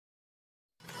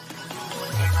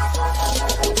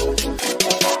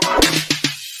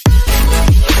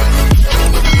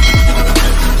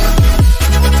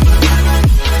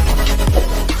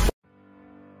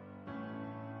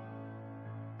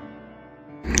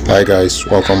Hi guys,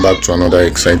 welcome back to another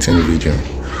exciting video.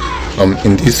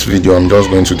 In this video I'm just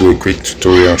going to do a quick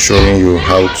tutorial showing you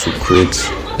how to create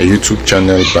a YouTube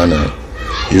channel banner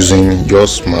using your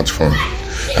smartphone,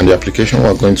 and the application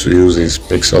we're going to use is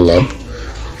Pixel Lab.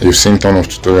 You've seen a ton of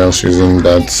tutorials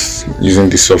using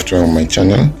this software on my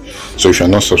channel, so if you're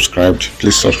not subscribed,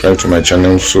 please subscribe to my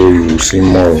channel so you will see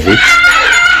more of it.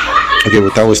 Okay,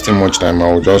 without wasting much time,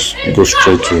 I will just go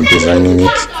straight to designing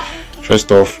it.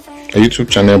 First off, a YouTube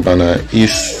channel banner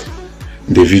is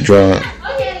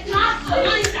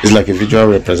like a visual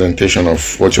representation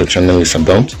of what your channel is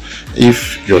about.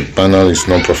 If your banner is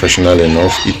not professional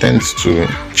enough, it tends to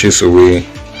chase away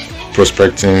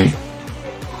prospecting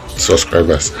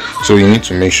subscribers. So you need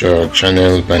to make sure your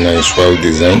channel banner is well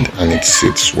designed and it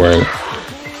sits well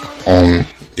on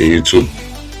the YouTube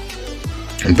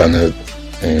banner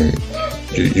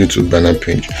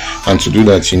page. And to do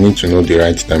that, you need to know the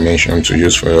right dimension to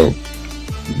use for your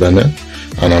banner,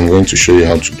 and I'm going to show you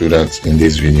how to do that in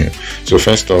this video. So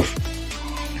first off,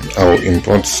 I'll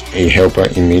import a helper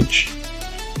image.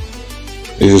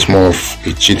 This is more of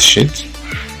a cheat sheet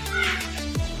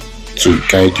to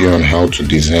guide you on how to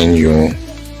design your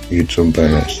YouTube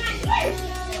banners.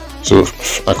 So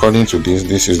according to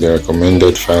this is the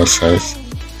recommended file size,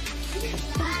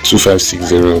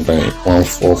 2560 by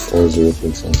 1440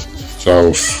 pixels. So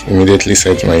I'll immediately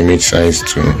set my image size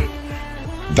to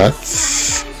that,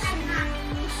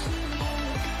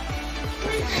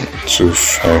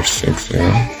 2560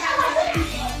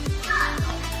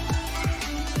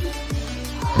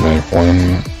 by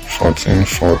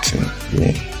 11440.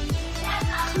 Yeah.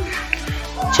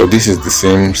 So this is the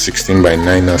same 16 by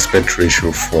 9 aspect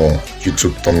ratio for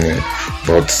YouTube thumbnail,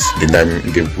 but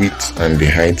the width and the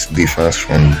height differs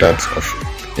from that of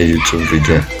a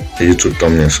YouTube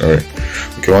thumbnail, sorry.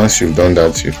 Okay, once you've done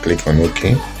that, you click on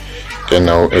OK. Then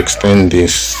I'll extend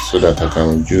this so that I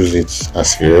can use it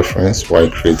as a reference while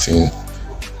creating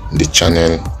the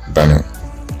channel banner.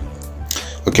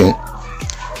 Okay,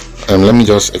 let me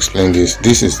just explain this.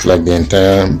 This is like the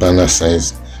entire banner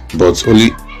size, but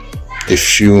only a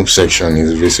few sections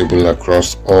is visible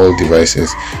across all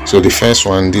devices. So the first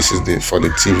one, this is for the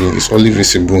TV, is only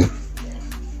visible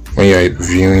when you are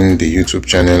viewing the YouTube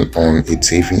channel on a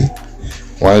TV,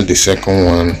 while the second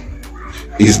one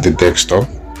is the desktop.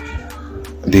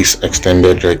 This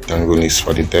extended rectangle is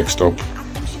for the desktop.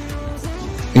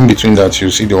 In between that, you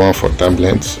see the one for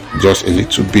tablets, just a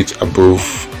little bit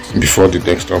before the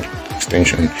desktop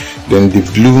extension. Then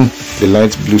the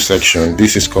light blue section,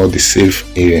 this is called the save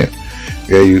area,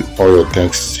 where all your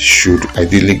text should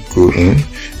ideally go in,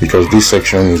 because this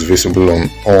section is visible on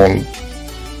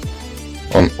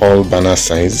all banner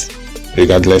size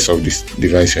regardless of this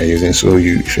device you are using. So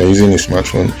if you are using a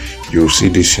smartphone, you will see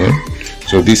this here.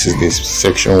 So this is the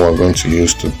section we're going to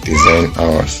use to design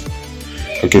ours.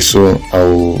 Okay, so I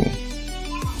will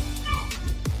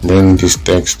bring this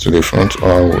text to the front,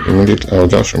 or I'll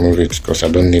just remove it because I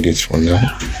don't need it for now.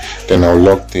 Then I'll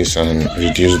lock this and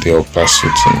reduce the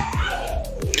opacity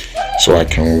so I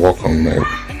can work on my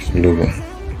logo.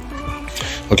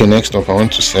 Okay, next up, I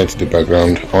want to set the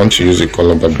background. I want to use a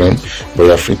color background, but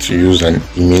you're free to use an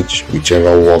image,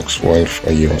 whichever works well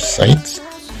for your site.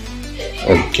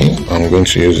 Okay, I'm going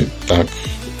to use a dark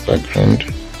background.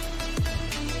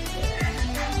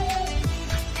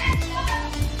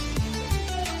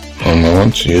 And I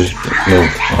want to use,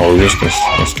 I'll use this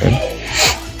instead.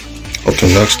 Okay,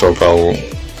 next up,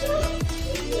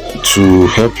 to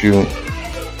help you,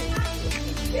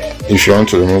 if you want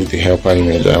to remove the helper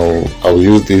image, I'll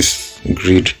use this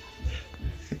grid,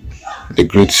 the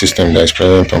grid system that is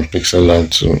present on Pixel Lab,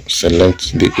 to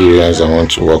select the areas I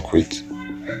want to work with.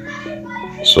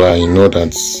 So I know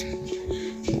that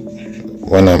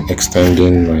when I'm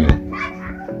extending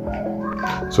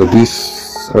so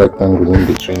this rectangle in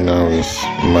between now is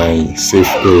my safe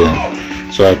area,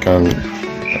 so I can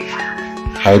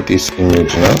hide this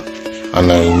image now,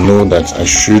 and I know that I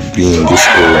should be in this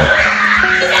area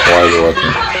while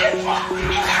working.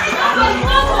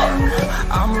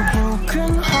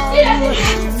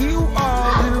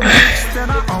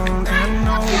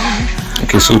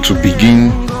 Okay, so to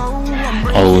begin,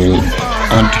 I will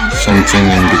add something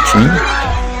in between.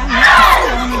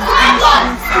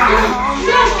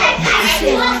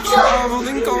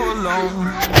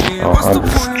 I'll add the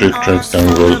straight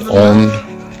rectangle on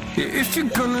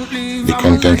the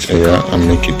content area and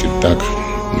make it a dark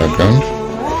background.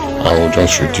 I will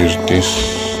just reduce this,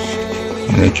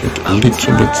 make it a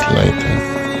little bit lighter.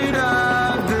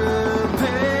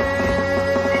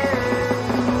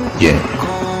 Yeah.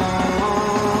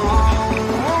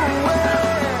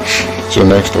 So So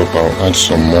next up, I'll add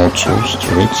some more tools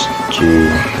to it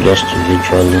just to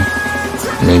visually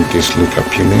make this look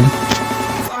appealing.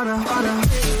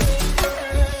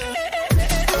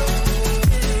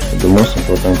 The most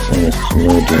important thing is to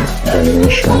know the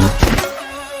dimension.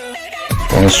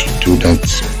 Once you do that,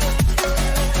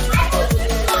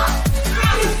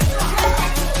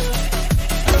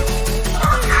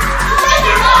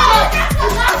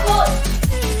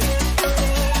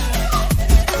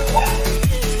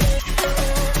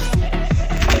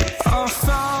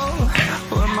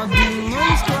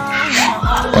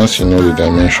 once you know the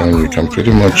dimension, you can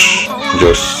pretty much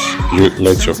just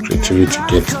let your creativity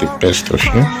get the best of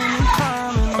you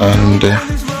and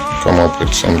come up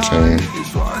with something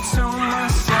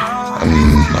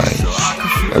nice.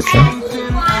 Okay,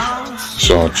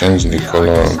 so I'll change the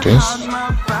color of this.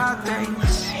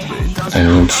 I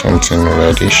need something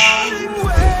reddish,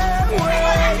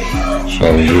 so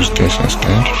I'll use this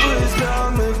instead.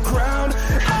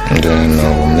 And then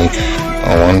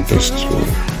I want this to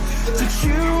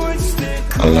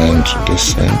align to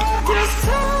this side.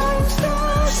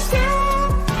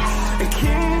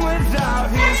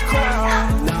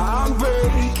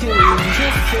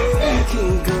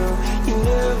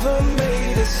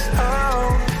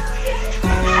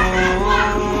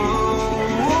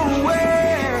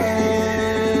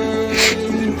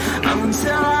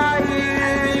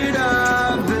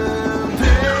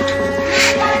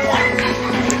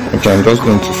 Okay, I'm just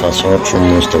going to fast forward through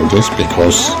most of this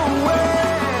because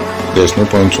there's no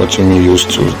point watching me use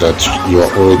tools that you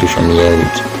are already familiar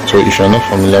with. So if you're not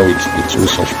familiar with the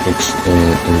tools of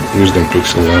used in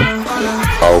Pixel Lab,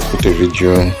 I'll put a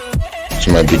video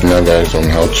to my beginner guys on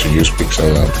how to use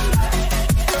Pixel Lab.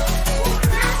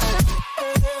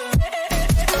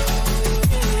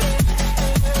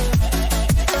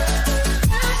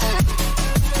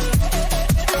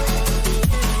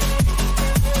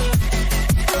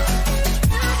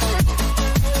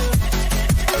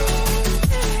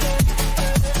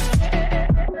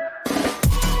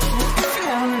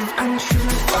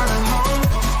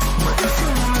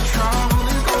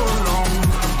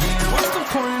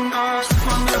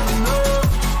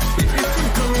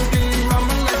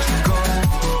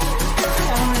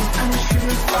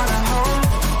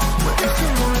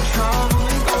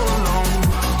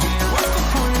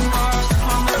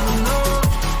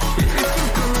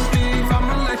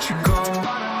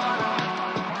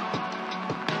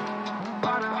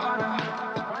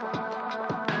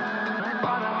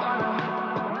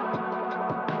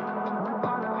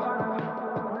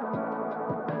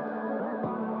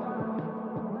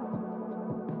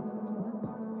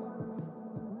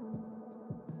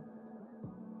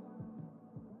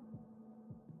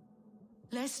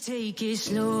 Let's take it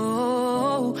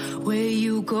slow. Where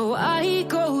you go, I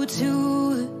go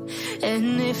too.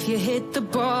 And if you hit the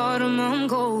bottom, I'm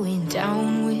going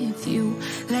down with you.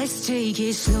 Let's take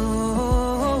it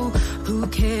slow. Who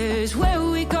cares where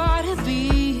we gotta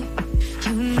be?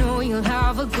 You know you'll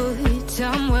have a good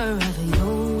time wherever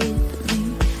you're with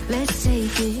me. Let's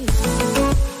take it slow.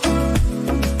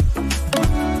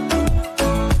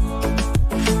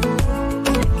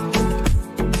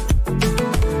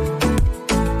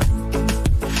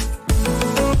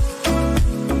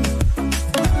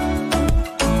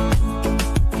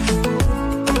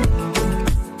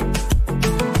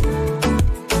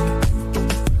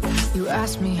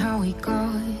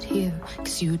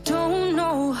 You don't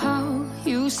know how.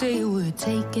 You say we're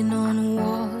taking on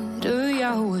water,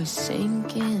 yeah, we're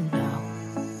sinking now.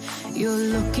 You're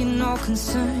looking all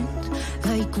concerned,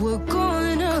 like we're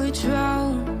gonna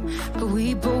drown. But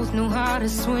we both know how to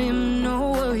swim,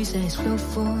 no worries as we'll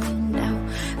fall now.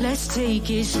 Let's take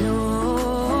it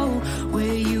slow.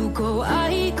 Where you go,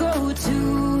 I go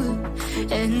too.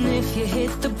 And if you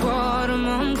hit the bottom,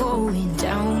 I'm going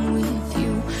down with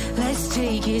you. Let's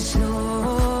take it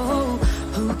slow.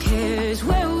 Who cares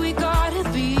where we gotta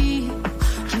be?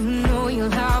 You know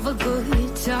you'll have a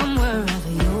good time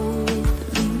wherever you're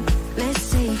with me.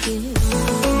 Let's take it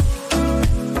slow.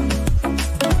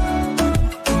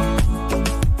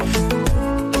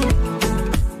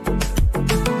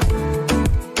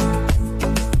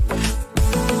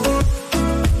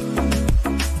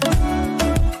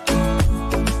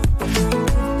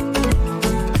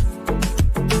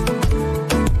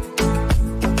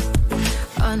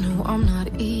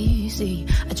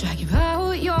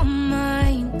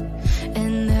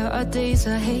 Days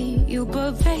I hate you,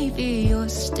 but baby, you're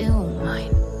still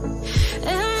mine.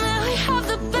 And we have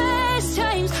the best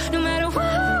times, no matter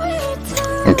what we do.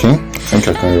 Okay, I think I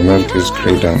can remove this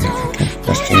gray down. Okay,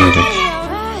 I still need it.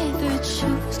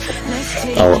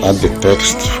 I'll add the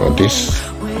text for this.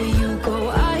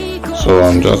 So So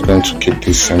I'm just going to keep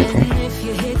this simple.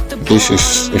 This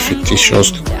is a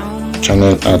fictitious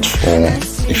channel ad for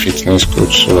a fitness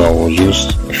coach, so I will use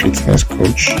a fitness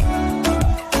coach.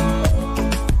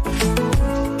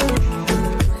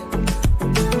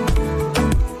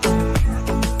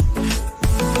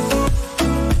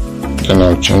 Then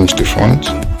I'll change the font.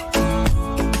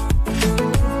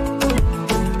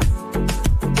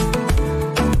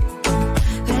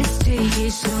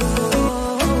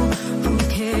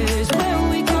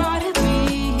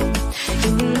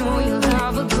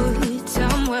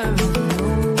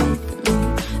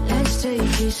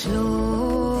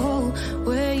 Slow,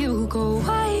 where you go,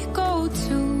 I go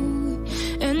too.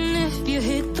 And if you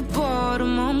hit the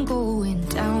bottom, I'm going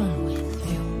down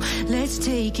with you. Let's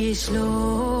take it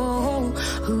slow.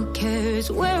 Who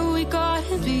cares where we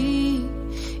gotta be?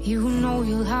 You know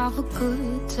you'll have a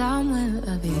good time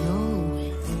wherever you're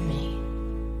with me.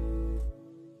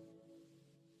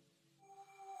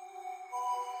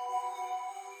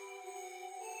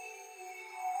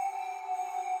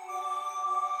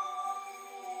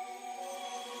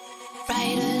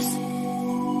 Writers,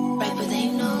 write what they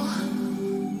know.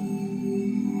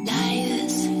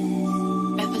 Liars,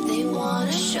 write what they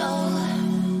wanna show.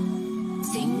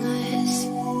 Singers,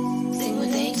 sing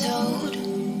what they told.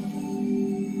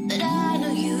 But I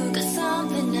know you got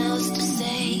something else to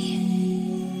say.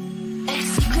 Like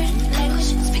secret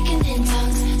language, speaking in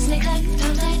tongues. Snake like,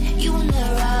 tongue tight, you on the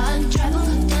run. Tribal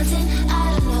dancing,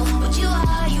 I don't know what you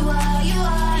are, you are, you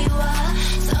are, you are.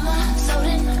 Summer,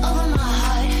 solding over my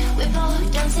heart. We're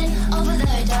both dancing over the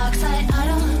dark side. I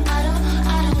don't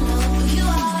know who you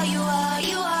are, you are,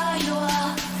 you are, you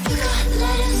are. You got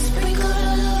letters sprinkled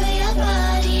all over your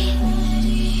body.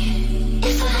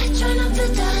 If I try not to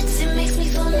dance, it makes me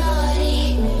feel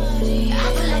naughty. I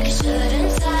feel like I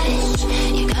shouldn't touch.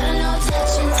 You gotta know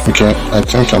touching. Okay, I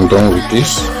think I'm done with this.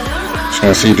 As you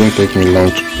can see, it didn't take me long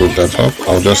to put that up.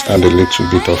 I'll just add a little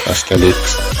bit of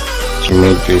aesthetics to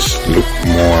make this look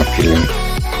more appealing.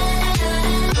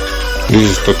 This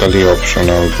is totally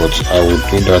optional, but I will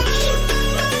do that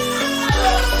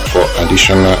for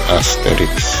additional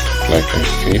aesthetics, like I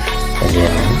said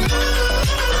earlier on.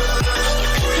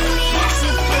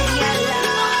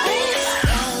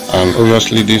 And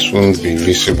obviously this won't be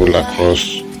visible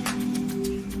across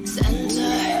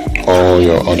all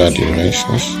your other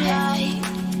devices.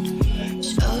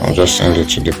 I'll just send it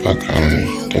to the back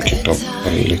and take it up a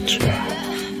little.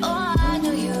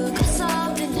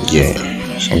 Yeah.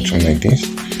 Something like this.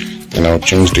 Then I'll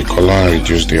change the color and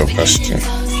reduce the opacity.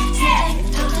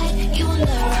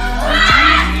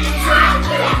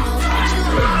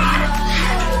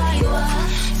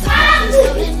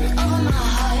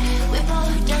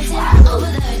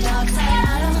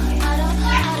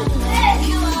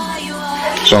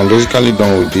 So I'm basically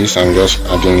done with this. I'm just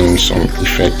adding in some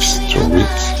effects to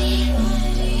it.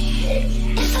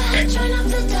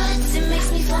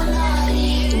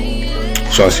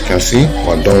 So as you can see,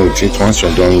 we're done with it. Once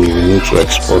you're done, you will need to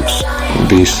export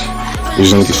this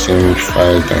using the same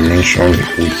file dimension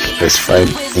we specified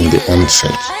in the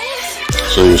onset.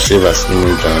 So you save as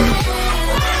image and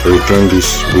retain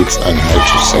this width and height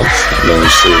to set, then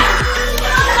you save.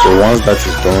 So once that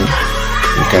is done,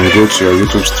 you can go to your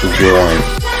YouTube studio and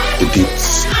edit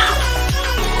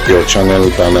your channel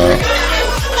banner.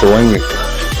 So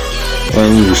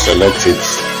when you select it,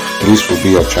 this will be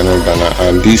your channel banner,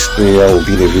 and this area will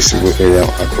be the visible area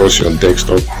across your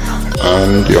desktop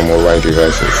and your mobile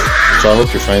devices. So I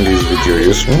hope you find this video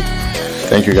useful.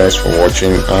 Thank you guys for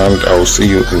watching, and I will see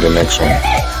you in the next one.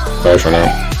 Bye for now.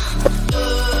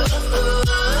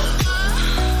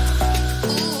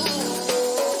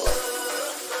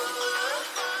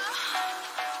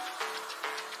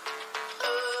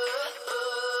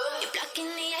 You're blocking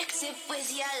the exit with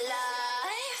your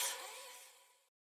life.